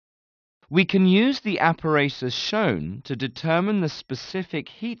We can use the apparatus shown to determine the specific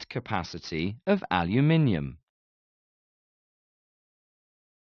heat capacity of aluminium.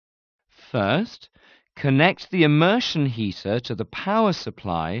 First, connect the immersion heater to the power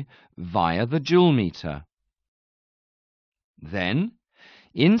supply via the joule meter. Then,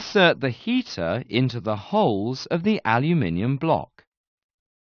 insert the heater into the holes of the aluminium block.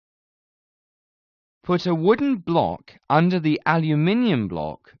 Put a wooden block under the aluminium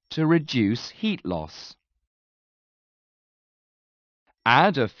block to reduce heat loss.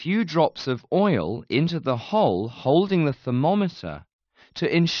 Add a few drops of oil into the hole holding the thermometer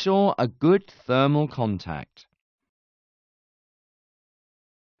to ensure a good thermal contact.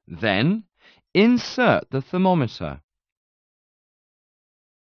 Then, insert the thermometer.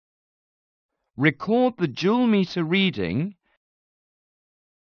 Record the joule meter reading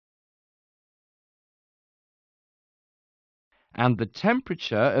and the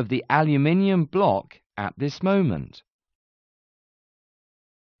temperature of the aluminium block at this moment.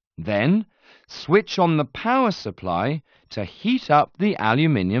 Then, switch on the power supply to heat up the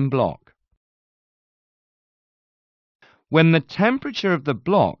aluminium block. When the temperature of the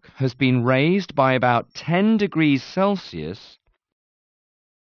block has been raised by about 10 degrees Celsius,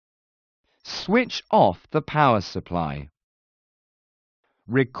 switch off the power supply.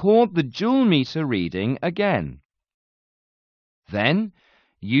 Record the joule meter reading again. Then,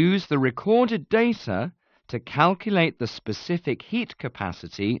 use the recorded data to calculate the specific heat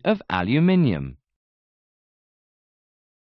capacity of aluminium.